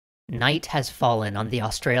Night has fallen on the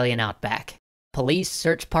Australian outback. Police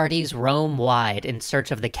search parties roam wide in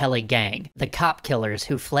search of the Kelly gang, the cop killers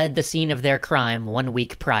who fled the scene of their crime 1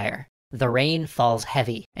 week prior. The rain falls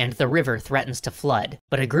heavy, and the river threatens to flood,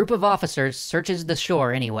 but a group of officers searches the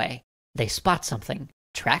shore anyway. They spot something.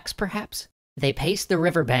 Tracks, perhaps? They pace the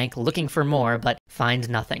riverbank looking for more, but find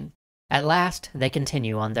nothing. At last, they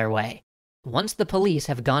continue on their way. Once the police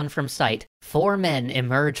have gone from sight, 4 men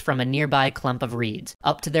emerge from a nearby clump of reeds,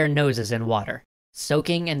 up to their noses in water.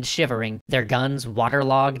 Soaking and shivering, their guns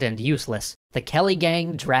waterlogged and useless, the Kelly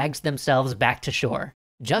gang drags themselves back to shore.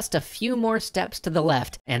 Just a few more steps to the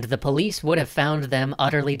left, and the police would have found them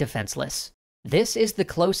utterly defenseless. This is the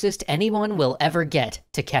closest anyone will ever get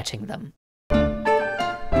to catching them.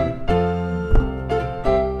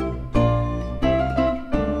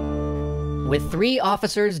 With 3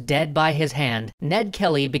 officers dead by his hand, Ned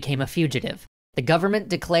Kelly became a fugitive. The government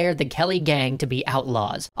declared the Kelly gang to be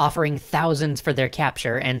outlaws, offering thousands for their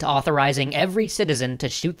capture and authorizing every citizen to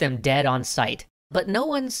shoot them dead on sight. But no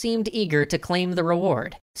one seemed eager to claim the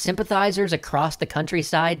reward. Sympathizers across the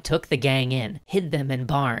countryside took the gang in, hid them in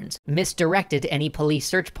barns, misdirected any police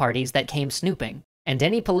search parties that came snooping. And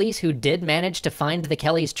any police who did manage to find the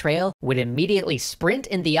Kellys' trail would immediately sprint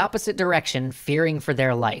in the opposite direction, fearing for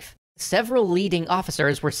their life. Several leading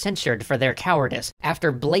officers were censured for their cowardice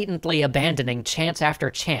after blatantly abandoning chance after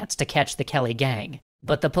chance to catch the Kelly gang.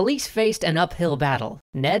 But the police faced an uphill battle.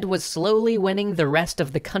 Ned was slowly winning the rest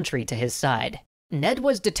of the country to his side. Ned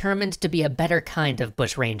was determined to be a better kind of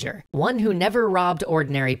bushranger, one who never robbed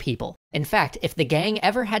ordinary people. In fact, if the gang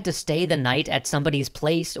ever had to stay the night at somebody's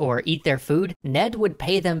place or eat their food, Ned would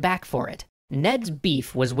pay them back for it. Ned's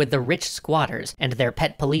beef was with the rich squatters and their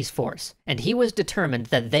pet police force, and he was determined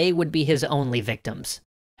that they would be his only victims.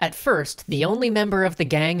 At first, the only member of the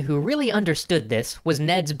gang who really understood this was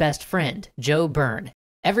Ned's best friend, Joe Byrne.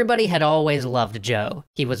 Everybody had always loved Joe.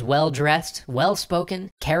 He was well-dressed,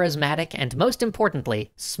 well-spoken, charismatic, and most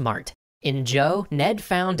importantly, smart. In Joe, Ned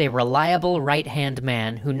found a reliable right-hand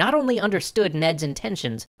man who not only understood Ned's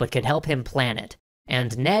intentions, but could help him plan it.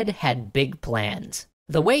 And Ned had big plans.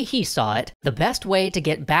 The way he saw it, the best way to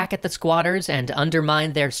get back at the squatters and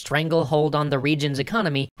undermine their stranglehold on the region's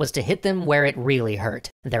economy was to hit them where it really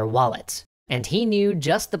hurt, their wallets. And he knew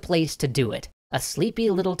just the place to do it, a sleepy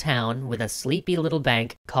little town with a sleepy little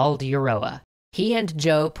bank called Euroa. He and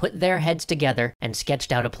Joe put their heads together and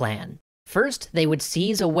sketched out a plan. First, they would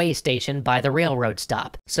seize a way station by the railroad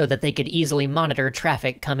stop so that they could easily monitor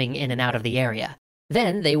traffic coming in and out of the area.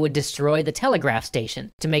 Then they would destroy the telegraph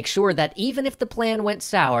station to make sure that even if the plan went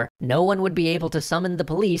sour, no one would be able to summon the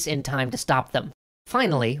police in time to stop them.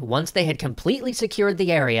 Finally, once they had completely secured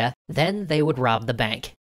the area, then they would rob the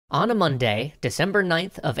bank. On a Monday, December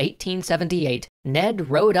 9th of 1878, Ned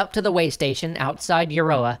rode up to the way station outside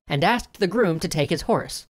Euroa and asked the groom to take his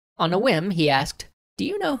horse. On a whim, he asked, "Do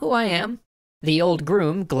you know who I am?" The old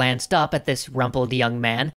groom glanced up at this rumpled young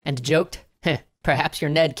man and joked, "Perhaps you're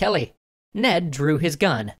Ned Kelly." Ned drew his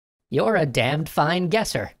gun. "You're a damned fine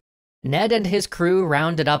guesser." Ned and his crew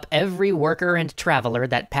rounded up every worker and traveler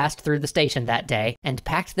that passed through the station that day and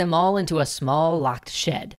packed them all into a small locked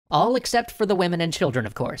shed. All except for the women and children,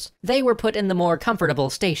 of course. They were put in the more comfortable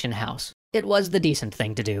station house. It was the decent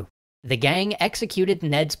thing to do. The gang executed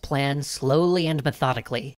Ned's plan slowly and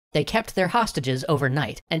methodically. They kept their hostages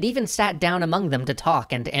overnight and even sat down among them to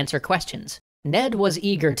talk and answer questions. Ned was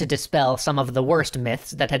eager to dispel some of the worst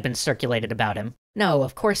myths that had been circulated about him. No,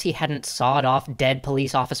 of course he hadn't sawed off dead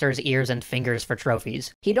police officers' ears and fingers for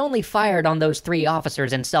trophies. He'd only fired on those 3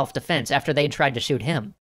 officers in self-defense after they'd tried to shoot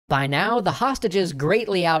him. By now, the hostages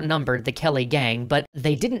greatly outnumbered the Kelly gang, but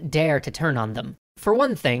they didn't dare to turn on them. For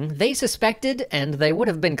one thing, they suspected, and they would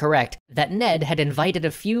have been correct, that Ned had invited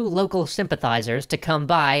a few local sympathizers to come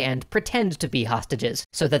by and pretend to be hostages,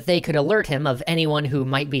 so that they could alert him of anyone who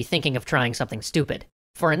might be thinking of trying something stupid.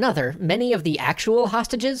 For another, many of the actual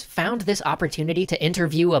hostages found this opportunity to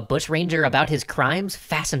interview a bushranger about his crimes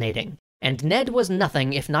fascinating. And Ned was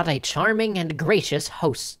nothing if not a charming and gracious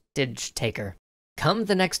hostage-taker. Come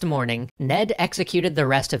the next morning, Ned executed the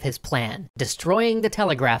rest of his plan, destroying the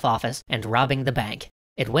telegraph office and robbing the bank.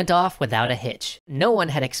 It went off without a hitch. No one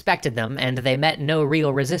had expected them, and they met no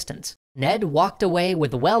real resistance. Ned walked away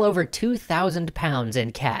with well over £2,000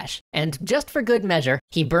 in cash, and just for good measure,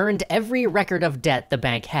 he burned every record of debt the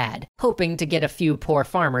bank had, hoping to get a few poor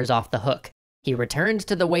farmers off the hook. He returned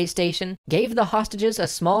to the way station, gave the hostages a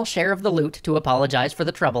small share of the loot to apologize for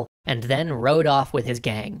the trouble, and then rode off with his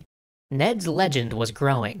gang. Ned's legend was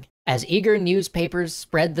growing. As eager newspapers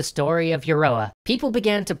spread the story of Euroa, people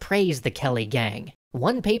began to praise the Kelly gang.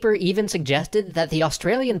 One paper even suggested that the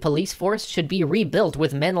Australian police force should be rebuilt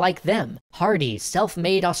with men like them, hardy,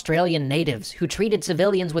 self-made Australian natives who treated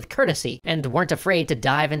civilians with courtesy and weren't afraid to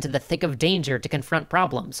dive into the thick of danger to confront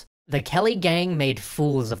problems. The Kelly gang made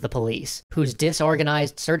fools of the police, whose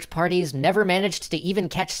disorganized search parties never managed to even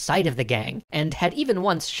catch sight of the gang, and had even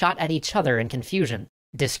once shot at each other in confusion.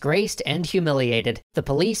 Disgraced and humiliated, the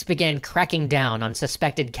police began cracking down on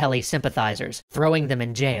suspected Kelly sympathizers, throwing them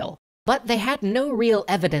in jail. But they had no real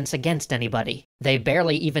evidence against anybody. They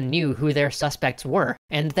barely even knew who their suspects were,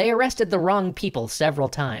 and they arrested the wrong people several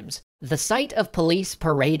times. The sight of police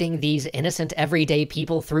parading these innocent everyday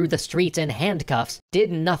people through the streets in handcuffs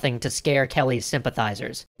did nothing to scare Kelly's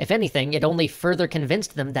sympathizers. If anything, it only further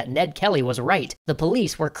convinced them that Ned Kelly was right. The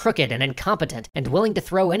police were crooked and incompetent, and willing to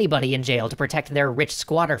throw anybody in jail to protect their rich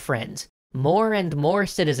squatter friends. More and more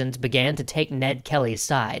citizens began to take Ned Kelly's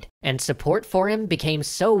side, and support for him became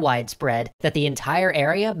so widespread that the entire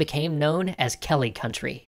area became known as Kelly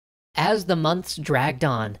Country. As the months dragged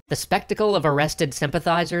on, the spectacle of arrested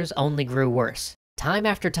sympathizers only grew worse. Time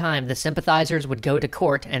after time, the sympathizers would go to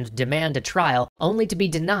court and demand a trial, only to be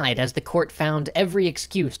denied as the court found every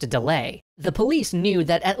excuse to delay. The police knew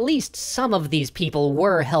that at least some of these people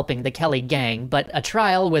were helping the Kelly gang, but a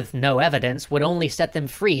trial with no evidence would only set them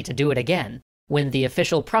free to do it again. When the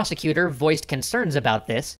official prosecutor voiced concerns about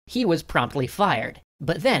this, he was promptly fired.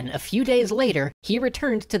 But then, a few days later, he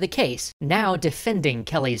returned to the case, now defending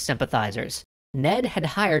Kelly's sympathizers. Ned had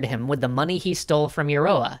hired him with the money he stole from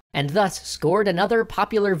Euroa, and thus scored another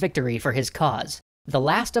popular victory for his cause. The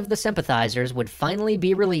last of the sympathizers would finally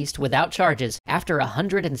be released without charges after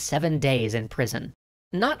 107 days in prison.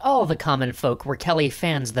 Not all the common folk were Kelly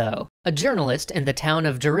fans, though. A journalist in the town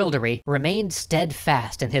of Jerilderie remained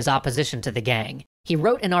steadfast in his opposition to the gang. He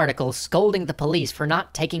wrote an article scolding the police for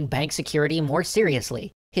not taking bank security more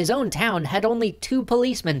seriously. His own town had only 2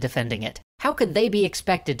 policemen defending it. How could they be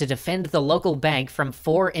expected to defend the local bank from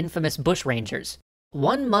 4 infamous bushrangers?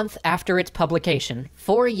 1 month after its publication,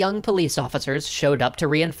 4 young police officers showed up to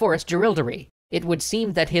reinforce Jerilderie. It would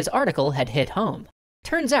seem that his article had hit home.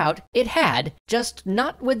 Turns out, it had, just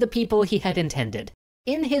not with the people he had intended.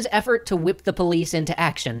 In his effort to whip the police into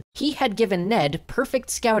action, he had given Ned perfect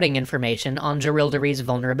scouting information on Jerilderie's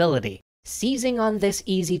vulnerability. Seizing on this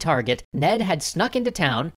easy target, Ned had snuck into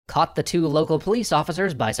town, caught the 2 local police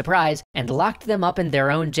officers by surprise, and locked them up in their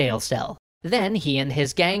own jail cell. Then he and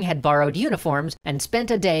his gang had borrowed uniforms and spent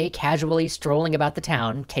a day casually strolling about the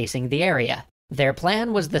town, casing the area. Their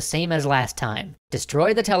plan was the same as last time: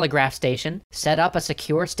 destroy the telegraph station, set up a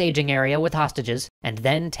secure staging area with hostages, and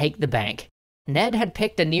then take the bank. Ned had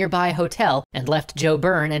picked a nearby hotel and left Joe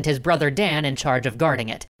Byrne and his brother Dan in charge of guarding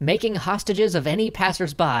it, making hostages of any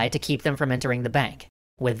passers-by to keep them from entering the bank.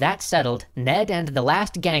 With that settled, Ned and the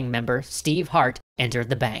last gang member, Steve Hart, entered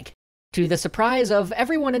the bank. To the surprise of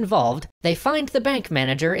everyone involved, they find the bank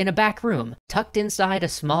manager in a back room, tucked inside a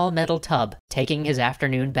small metal tub, taking his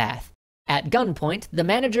afternoon bath. At gunpoint, the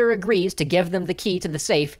manager agrees to give them the key to the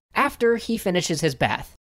safe after he finishes his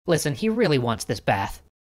bath. Listen, he really wants this bath.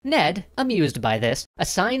 Ned, amused by this,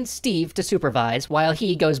 assigns Steve to supervise while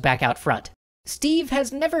he goes back out front. Steve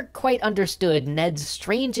has never quite understood Ned's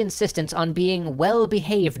strange insistence on being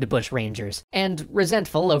well-behaved bushrangers, and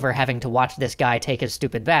resentful over having to watch this guy take his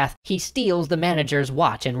stupid bath, he steals the manager's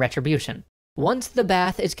watch in retribution. Once the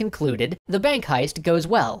bath is concluded, the bank heist goes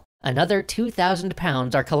well. Another 2,000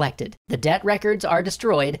 pounds are collected, the debt records are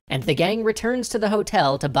destroyed, and the gang returns to the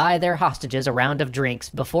hotel to buy their hostages a round of drinks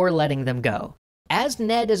before letting them go. As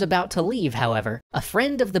Ned is about to leave, however, a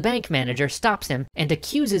friend of the bank manager stops him and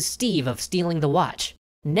accuses Steve of stealing the watch.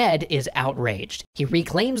 Ned is outraged. He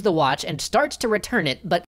reclaims the watch and starts to return it,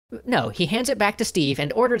 but no, he hands it back to Steve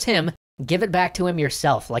and orders him, "Give it back to him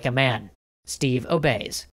yourself like a man." Steve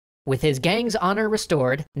obeys. With his gang's honor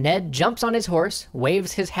restored, Ned jumps on his horse,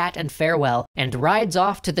 waves his hat in farewell, and rides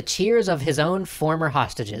off to the cheers of his own former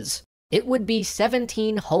hostages. It would be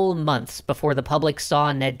 17 whole months before the public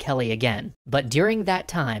saw Ned Kelly again, but during that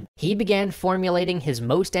time, he began formulating his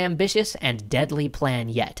most ambitious and deadly plan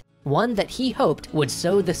yet, one that he hoped would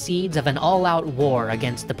sow the seeds of an all-out war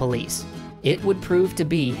against the police. It would prove to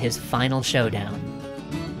be his final showdown.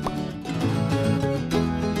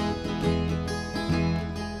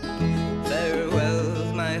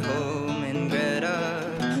 Farewell, my home in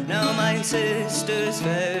Greta, now my sisters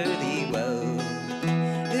fare thee well.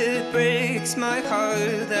 It breaks my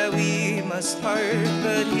heart that we must part,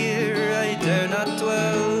 but here I dare not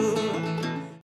dwell.